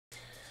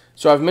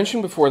So I've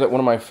mentioned before that one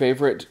of my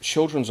favorite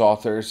children's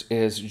authors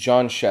is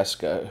Jon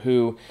Scieszka,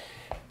 who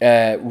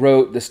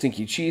wrote The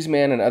Stinky Cheese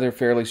Man and other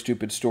fairly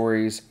stupid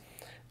stories,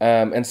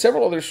 and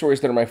several other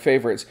stories that are my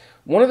favorites.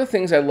 One of the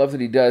things I love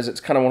that he does,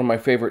 it's kind of one of my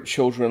favorite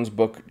children's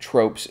book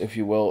tropes, if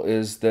you will,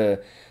 is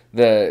the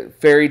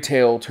fairy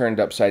tale turned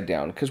upside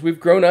down. Because we've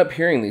grown up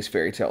hearing these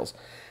fairy tales,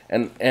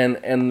 and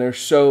they're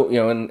so,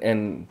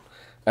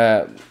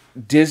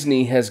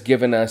 Disney has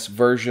given us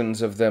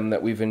versions of them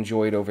that we've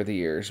enjoyed over the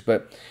years.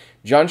 But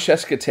Jon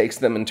Scieszka takes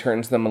them and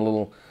turns them a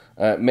little,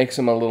 makes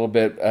them a little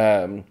bit,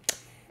 I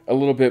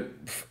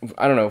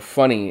don't know,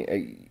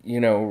 funny,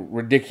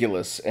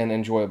 ridiculous and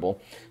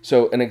enjoyable.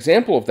 So an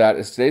example of that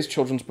is today's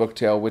children's book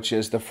tale, which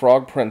is The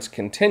Frog Prince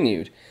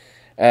Continued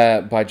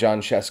by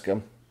Jon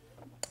Scieszka.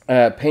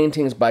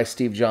 Paintings by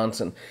Steve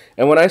Johnson.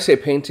 And when I say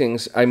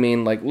paintings, I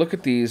mean, like, look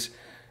at this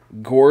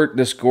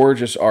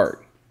gorgeous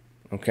art,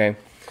 okay?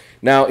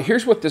 Now,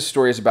 here's what this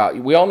story is about.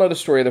 We all know the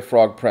story of the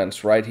Frog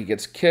Prince, right? He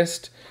gets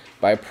kissed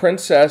by a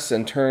princess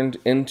and turned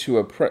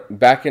into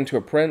back into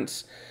a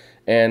prince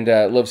and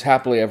lives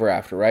happily ever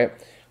after, right?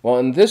 Well,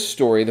 in this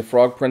story, the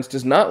Frog Prince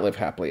does not live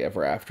happily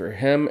ever after.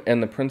 Him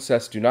and the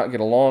princess do not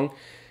get along.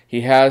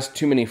 He has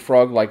too many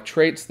frog-like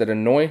traits that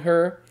annoy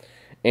her,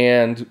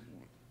 and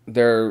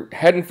they're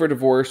heading for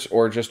divorce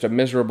or just a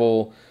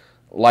miserable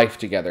life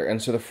together. And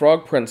so the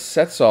Frog Prince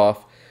sets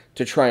off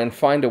to try and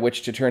find a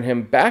witch to turn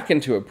him back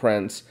into a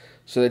prince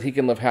so that he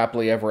can live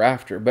happily ever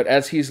after. But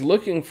as he's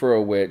looking for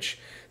a witch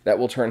that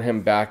will turn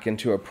him back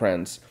into a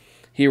prince,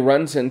 he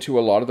runs into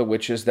a lot of the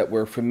witches that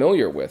we're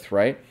familiar with,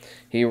 right?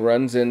 He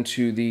runs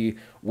into the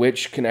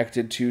witch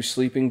connected to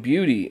Sleeping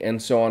Beauty and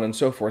so on and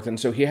so forth. And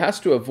so he has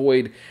to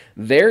avoid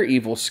their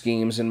evil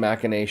schemes and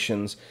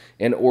machinations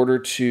in order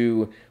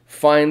to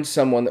find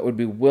someone that would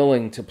be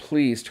willing to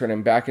please turn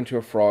him back into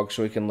a frog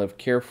so he can live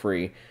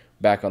carefree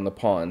back on the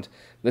pond.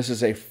 This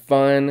is a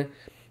fun,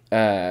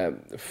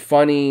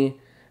 funny,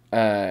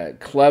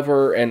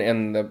 clever,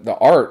 and the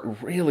art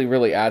really,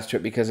 really adds to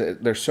it because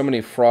there's so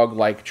many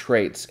frog-like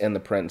traits in the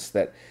prince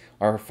that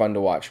are fun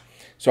to watch.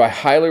 So I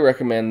highly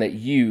recommend that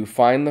you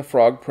find The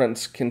Frog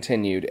Prince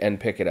Continued and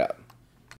pick it up.